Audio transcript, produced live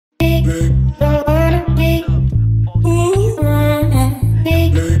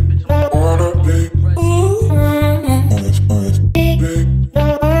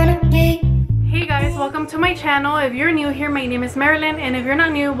To my channel. If you're new here, my name is Marilyn, and if you're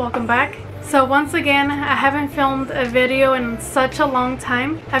not new, welcome back. So once again, I haven't filmed a video in such a long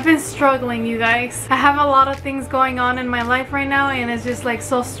time. I've been struggling, you guys. I have a lot of things going on in my life right now, and it's just like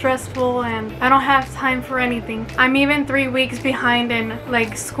so stressful, and I don't have time for anything. I'm even 3 weeks behind in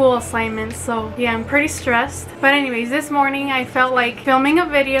like school assignments, so yeah, I'm pretty stressed. But anyways, this morning I felt like filming a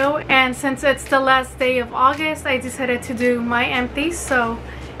video, and since it's the last day of August, I decided to do my empties. So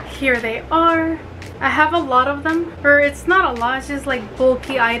here they are. I have a lot of them, or it's not a lot, it's just like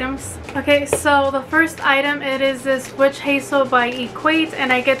bulky items. Okay, so the first item, it is this witch hazel by Equate,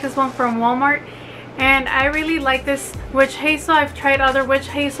 and I get this one from Walmart, and I really like this witch hazel. I've tried other witch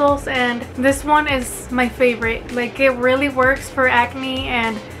hazels, and this one is my favorite. Like, it really works for acne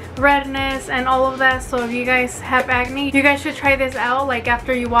and redness and all of that. So if you guys have acne, you guys should try this out, like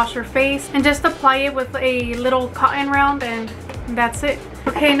after you wash your face, and just apply it with a little cotton round, and that's it.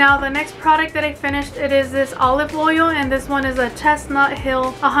 Okay, now the next product that I finished, it is this olive oil, and this one is a Chestnut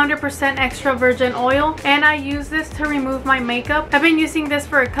Hill 100% extra virgin oil, and I use this to remove my makeup. I've been using this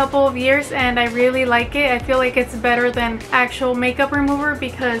for a couple of years, and I really like it. I feel like it's better than actual makeup remover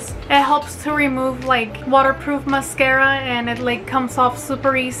because it helps to remove like waterproof mascara, and it like comes off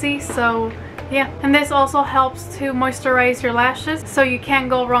super easy. So yeah, and this also helps to moisturize your lashes, so you can't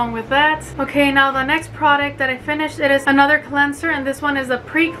go wrong with that. Okay, now the next product that I finished, it is another cleanser, and this one is a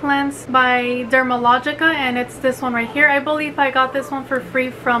pre-cleanse by Dermalogica, and it's this one right here. I believe I got this one for free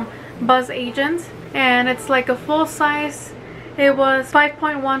from Buzz Agent, and it's like a full size. It was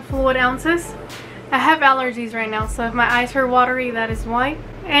 5.1 fluid ounces. I have allergies right now, so if my eyes are watery, that is why.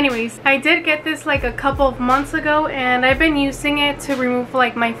 Anyways, I did get this like a couple of months ago, and I've been using it to remove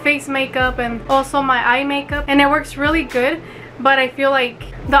like my face makeup and also my eye makeup, and it works really good. But I feel like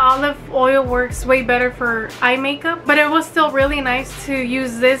the olive oil works way better for eye makeup, but it was still really nice to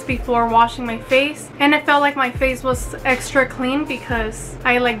use this before washing my face, and it felt like my face was extra clean because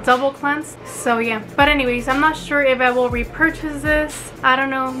I like double cleansed. So yeah, but anyways, I'm not sure if I will repurchase this. I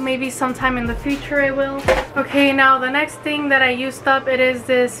don't know, maybe sometime in the future I will. Okay, now the next thing that I used up, it is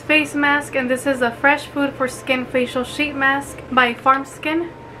this face mask, and this is a Fresh Food for Skin facial sheet mask by Farm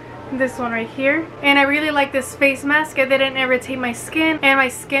Skin. This one right here, and I really like this face mask. It didn't irritate my skin, and my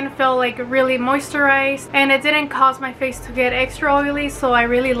skin felt like really moisturized, and it didn't cause my face to get extra oily, so I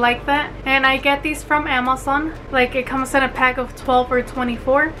really like that. And I get these from Amazon, like it comes in a pack of 12 or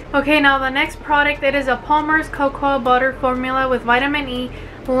 24. Okay, now the next product, it is a Palmer's Cocoa Butter Formula with Vitamin E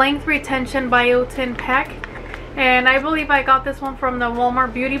Length Retention Biotin Pack, and I believe I got this one from the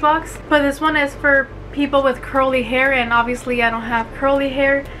Walmart beauty box. But this one is for people with curly hair, and obviously I don't have curly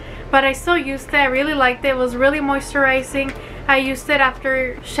hair, but I still used it. I really liked it. It was really moisturizing. I used it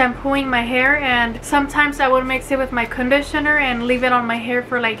after shampooing my hair, and sometimes I would mix it with my conditioner and leave it on my hair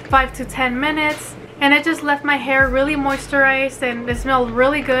for like 5 to 10 minutes. And it just left my hair really moisturized, and it smelled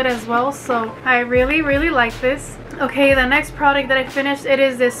really good as well. So I really like this. Okay, the next product that I finished, it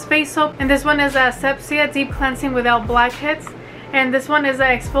is this face soap, and this one is a Sepsia Deep Cleansing Without Blackheads. And this one is an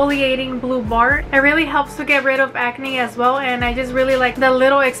exfoliating blue bar. It really helps to get rid of acne as well, and I just really like the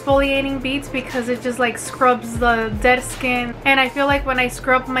little exfoliating beads because it just like scrubs the dead skin. And I feel like when I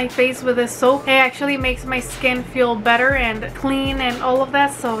scrub my face with this soap, it actually makes my skin feel better and clean and all of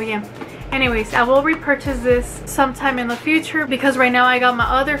that. So yeah. Anyways, I will repurchase this sometime in the future because right now I got my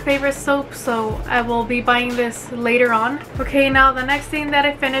other favorite soap, so I will be buying this later on. Okay, now the next thing that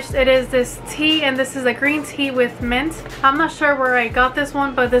I finished, it is this tea, and this is a green tea with mint. I'm not sure where I got this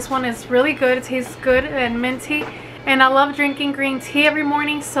one, but this one is really good. It tastes good and minty. And I love drinking green tea every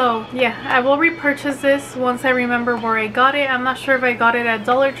morning, so yeah, I will repurchase this once I remember where I got it. I'm not sure if I got it at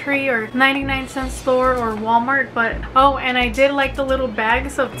Dollar Tree or 99-cent store or Walmart, but oh, and I did like the little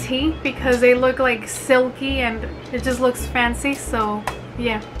bags of tea because they look like silky and it just looks fancy, so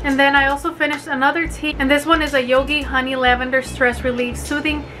yeah. And then I also finished another tea, and this one is a Yogi Honey Lavender Stress Relief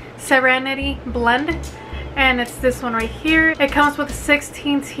Soothing Serenity Blend. And it's this one right here. It comes with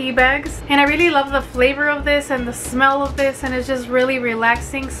 16 tea bags, and I really love the flavor of this and the smell of this, and it's just really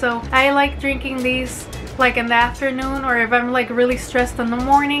relaxing. So I like drinking these like in the afternoon, or if I'm like really stressed in the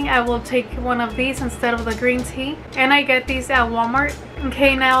morning, I will take one of these instead of the green tea, and I get these at Walmart.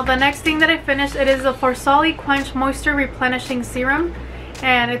 Okay, now the next thing that I finished, it is a Forsali Quench Moisture Replenishing Serum,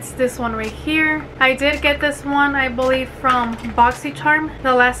 and it's this one right here. I did get this one, I believe, from BoxyCharm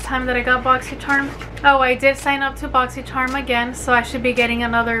the last time that I got BoxyCharm. Oh, I did sign up to BoxyCharm again, so I should be getting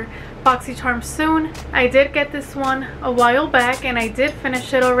another BoxyCharm soon. I did get this one a while back and I did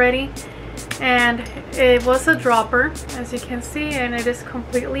finish it already, and it was a dropper, as you can see, and it is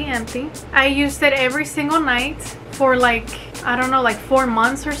completely empty. I used it every single night for like, I don't know, like 4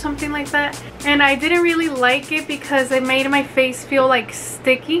 months or something like that, and I didn't really like it because it made my face feel like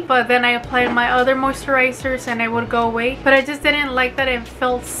sticky, but then I applied my other moisturizers and it would go away. But I just didn't like that it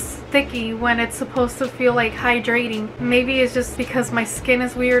felt sticky when it's supposed to feel like hydrating. Maybe it's just because my skin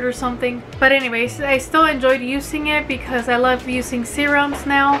is weird or something. But anyways, I still enjoyed using it because I love using serums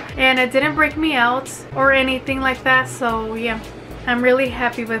now, and it didn't break me out or anything like that. So yeah, I'm really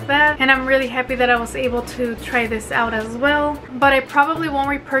happy with that, and I'm really happy that I was able to try this out as well. But I probably won't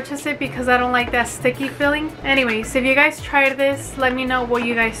repurchase it because I don't like that sticky feeling. Anyways, if you guys tried this, let me know what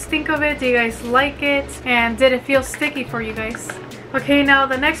you guys think of it. Do you guys like it, and did it feel sticky for you guys? Okay, now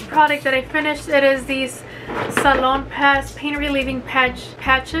the next product that I finished, it is these Salon Pass pain relieving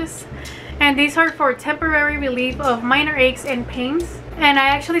patches, and these are for temporary relief of minor aches and pains. And I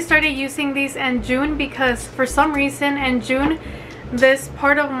actually started using these in June because for some reason in June this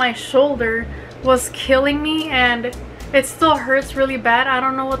part of my shoulder was killing me, and it still hurts really bad. I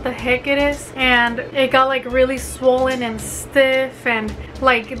don't know what the heck it is, and it got like really swollen and stiff, and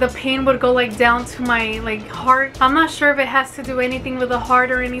like the pain would go like down to my like heart. I'm not sure if it has to do anything with the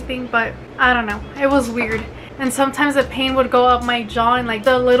heart or anything, but I don't know, it was weird. And sometimes the pain would go up my jaw and like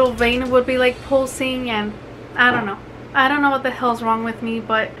the little vein would be like pulsing, and I don't know what the hell's wrong with me,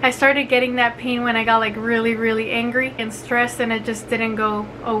 but I started getting that pain when I got like really angry and stressed, and it just didn't go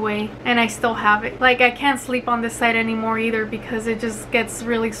away, and I still have it. Like I can't sleep on this side anymore either because it just gets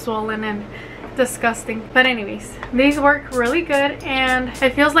really swollen and disgusting. But anyways, these work really good, and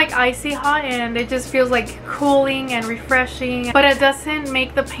it feels like icy hot, and it just feels like cooling and refreshing, but it doesn't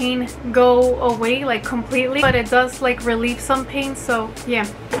make the pain go away like completely, but it does like relieve some pain. So yeah.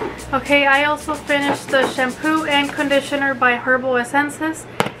 Okay, I also finished the shampoo and conditioner by Herbal Essences,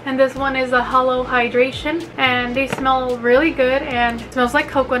 and this one is a hollow hydration, and they smell really good and it smells like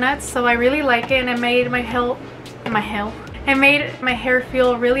coconuts, so I really like it, and it made it made my hair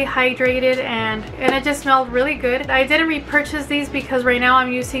feel really hydrated, and it just smelled really good. I didn't repurchase these because right now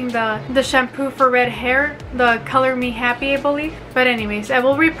I'm using the shampoo for red hair, the Color Me Happy, I believe. But anyways, I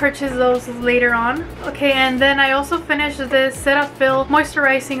will repurchase those later on. Okay, and then I also finished this Cetaphil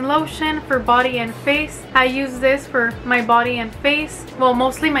moisturizing lotion for body and face. I use this for my body and face, well,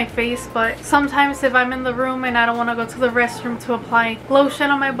 mostly my face, but sometimes if I'm in the room and I don't want to go to the restroom to apply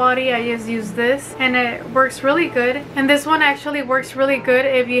lotion on my body, I just use this, and it works really good. And this one actually works really good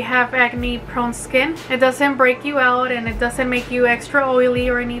if you have acne prone skin. It doesn't break you out, and it doesn't make you extra oily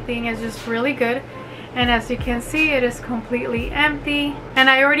or anything. It's just really good. And as you can see, it is completely empty, and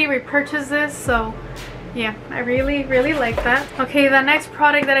I already repurchased this, so yeah, I really like that. Okay, the next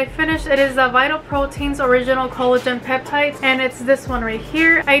product that I finished, it is the Vital Proteins Original Collagen Peptides, and it's this one right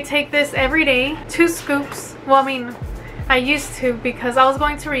here. I take this every day, 2 scoops. Well, I mean, I used to, because I was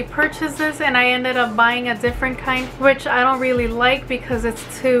going to repurchase this and I ended up buying a different kind, which I don't really like because it's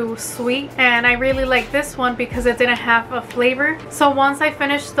too sweet, and I really like this one because it didn't have a flavor. So once I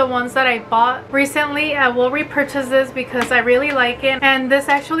finish the ones that I bought recently, I will repurchase this because I really like it, and this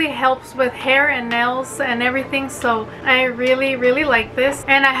actually helps with hair and nails and everything, so I really like this.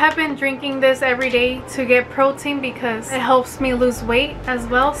 And I have been drinking this every day to get protein because it helps me lose weight as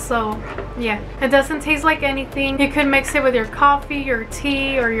well. So yeah, it doesn't taste like anything. You could mix it with your coffee, your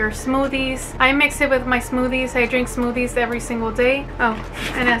tea, or your smoothies. I mix it with my smoothies. I drink smoothies every single day. Oh,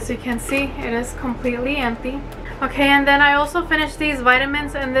 and as you can see, it is completely empty. Okay, and then I also finished these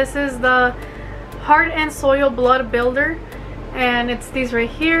vitamins, and this is the Heart and Soil Blood Builder, and it's these right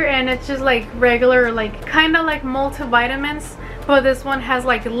here, and it's just like regular, like kind of like multivitamins, but this one has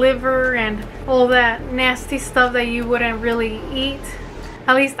like liver and all that nasty stuff that you wouldn't really eat.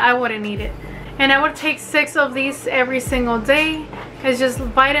 At least I wouldn't eat it. And I would take 6 of these every single day. It's just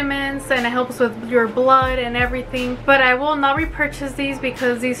vitamins, and it helps with your blood and everything. But I will not repurchase these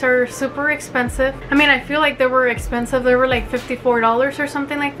because these are super expensive. I mean, I feel like they were expensive. They were like $54 or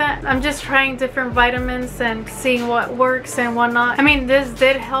something like that. I'm just trying different vitamins and seeing what works and what not. I mean, this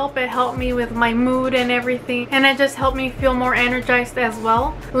did help. It helped me with my mood and everything, and it just helped me feel more energized as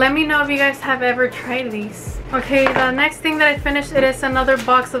well. Let me know if you guys have ever tried these. Okay, the next thing that I finished, it is another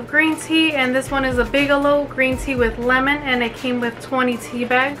box of green tea, and this one is a Bigelow green tea with lemon, and it came with 20 tea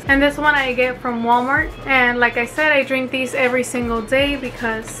bags. And this one I get from Walmart, and like I said, I drink these every single day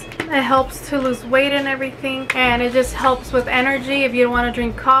because It helps to lose weight and everything, and it just helps with energy if you don't want to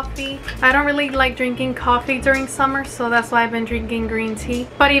drink coffee. I don't really like drinking coffee during summer, so that's why I've been drinking green tea.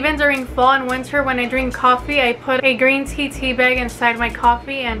 But even during fall and winter, when I drink coffee, I put a green tea bag inside my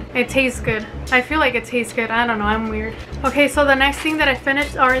coffee and it tastes good. I feel like it tastes good. I don't know, I'm weird. Okay, so the next thing that I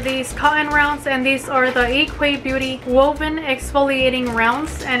finished are these cotton rounds, and these are the Equate Beauty woven exfoliating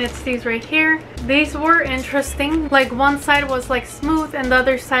rounds, and it's these right here. These were interesting. Like one side was like smooth and the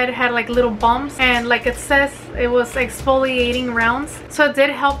other side had like little bumps, and like it says it was exfoliating rounds, so it did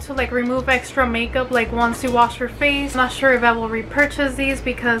help to like remove extra makeup like once you wash your face. I'm not sure if I will repurchase these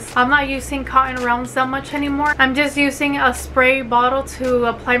because I'm not using cotton rounds that much anymore. I'm just using a spray bottle to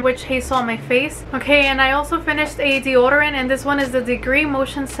apply witch hazel on my face. Okay, and I also finished a deodorant, and this one is the Degree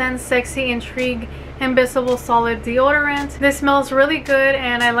Motion Sense Sexy Intrigue Invisible Solid Deodorant. This smells really good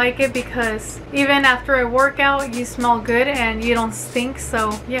and I like it because even after a workout you smell good and you don't stink,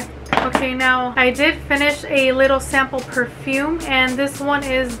 so yeah. Okay, now I did finish a little sample perfume, and this one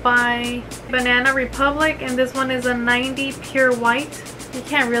is by Banana Republic, and this one is a 90 Pure White. You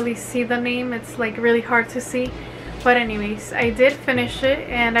can't really see the name, it's like really hard to see. But anyways, I did finish it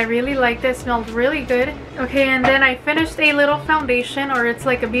and I really liked it. It smelled really good. Okay, and then I finished a little foundation, or it's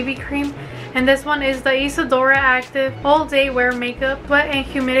like a BB cream. And this one is the Isadora Active All Day Wear Makeup Sweat and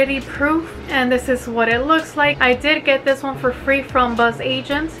Humidity Proof. And this is what it looks like. I did get this one for free from Buzz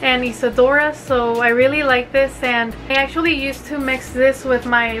Agents and Isadora, so I really like this. And I actually used to mix this with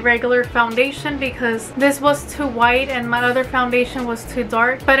my regular foundation because this was too white and my other foundation was too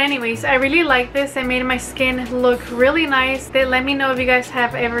dark. But anyways, I really like this. It made my skin look really nice. Let me know if you guys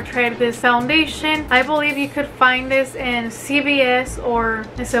have ever tried this foundation. I believe you could find this in CVS or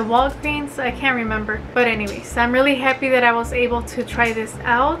is it Walgreens? I can't remember. But anyways, I'm really happy that I was able to try this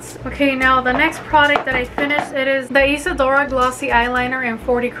out. Okay, now the next product that I finished, it is the Isadora Glossy Eyeliner in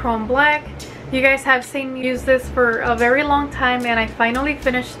 40 Chrome Black. You guys have seen me use this for a very long time and I finally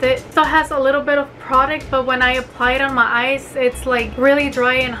finished it. Still has a little bit of product, but when I apply it on my eyes, it's like really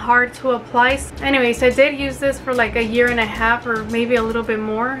dry and hard to apply. Anyways, I did use this for like a year and a half or maybe a little bit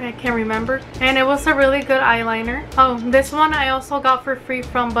more. I can't remember. And it was a really good eyeliner. Oh, this one I also got for free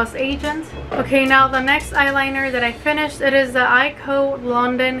from Buzz Agent. Okay, now the next eyeliner that I finished, it is the Ico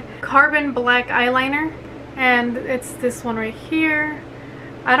London Carbon Black Eyeliner. And it's this one right here.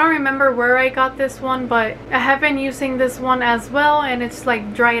 I don't remember where I got this one, but I have been using this one as well, and it's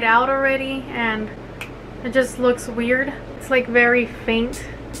like dried out already and it just looks weird. It's like very faint,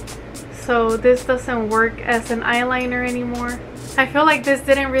 so this doesn't work as an eyeliner anymore. I feel like this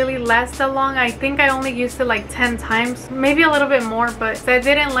didn't really last that long. I think I only used it like 10 times, maybe a little bit more, but I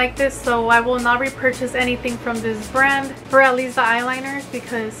didn't like this, so I will not repurchase anything from this brand, or at least the eyeliners,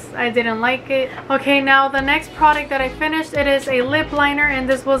 because I didn't like it. Okay, now the next product that I finished, it is a lip liner, and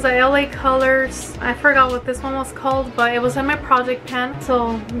this was a LA Colors. I forgot what this one was called, but it was in my project pan.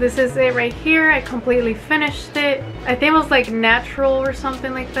 So this is it right here. I completely finished it. I think it was like natural or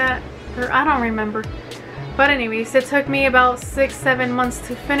something like that, or I don't remember. But anyways, it took me about 6-7 months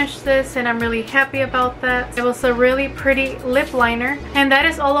to finish this, and I'm really happy about that. It was a really pretty lip liner, and that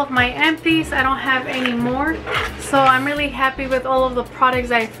is all of my empties. I don't have any more, so I'm really happy with all of the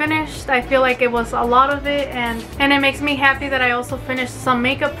products I finished. I feel like it was a lot of it, and it makes me happy that I also finished some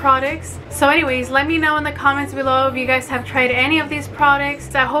makeup products. So anyways, let me know in the comments below if you guys have tried any of these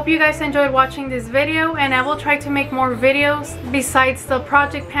products. I hope you guys enjoyed watching this video, and I will try to make more videos besides the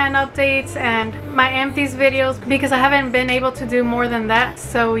project pan updates and my empties videos, because I haven't been able to do more than that.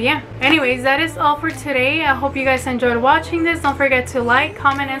 So yeah, anyways, that is all for today. I hope you guys enjoyed watching this. Don't forget to like,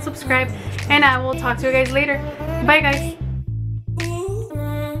 comment, and subscribe, and I will talk to you guys later. Bye guys.